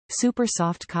Super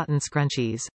soft cotton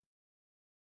scrunchies.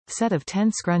 Set of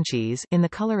 10 scrunchies in the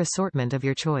color assortment of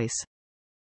your choice.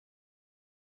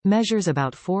 Measures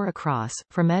about 4 across,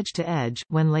 from edge to edge,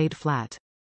 when laid flat.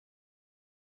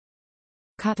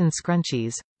 Cotton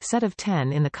scrunchies. Set of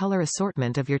 10 in the color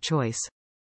assortment of your choice.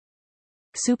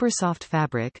 Super soft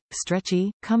fabric,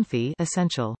 stretchy, comfy,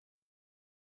 essential.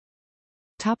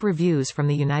 Top reviews from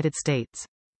the United States.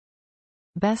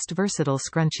 Best versatile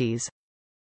scrunchies.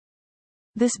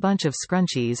 This bunch of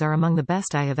scrunchies are among the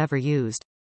best I have ever used.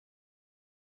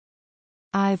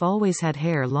 I've always had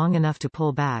hair long enough to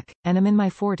pull back, and am in my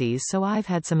 40s, so I've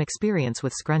had some experience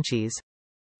with scrunchies.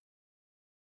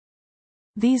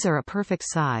 These are a perfect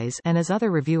size, and as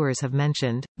other reviewers have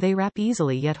mentioned, they wrap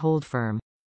easily yet hold firm.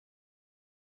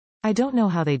 I don't know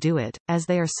how they do it, as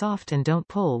they are soft and don't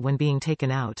pull when being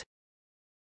taken out.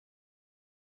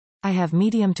 I have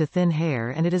medium to thin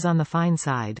hair and it is on the fine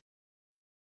side.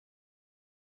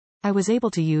 I was able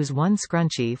to use one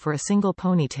scrunchie for a single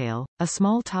ponytail, a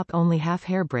small top-only half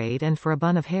hair braid, and for a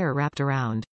bun of hair wrapped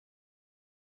around.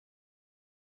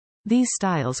 These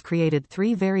styles created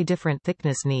 3 very different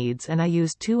thickness needs, and I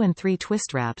used 2 and 3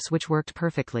 twist wraps which worked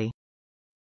perfectly.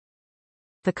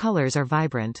 The colors are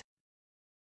vibrant.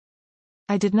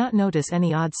 I did not notice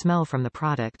any odd smell from the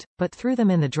product, but threw them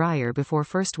in the dryer before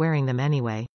first wearing them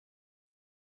anyway.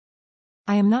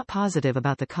 I am not positive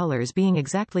about the colors being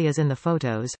exactly as in the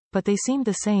photos, but they seemed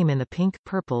the same in the pink,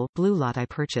 purple, blue lot I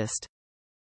purchased.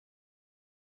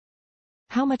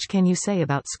 How much can you say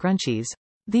about scrunchies?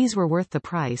 These were worth the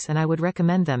price and I would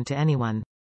recommend them to anyone.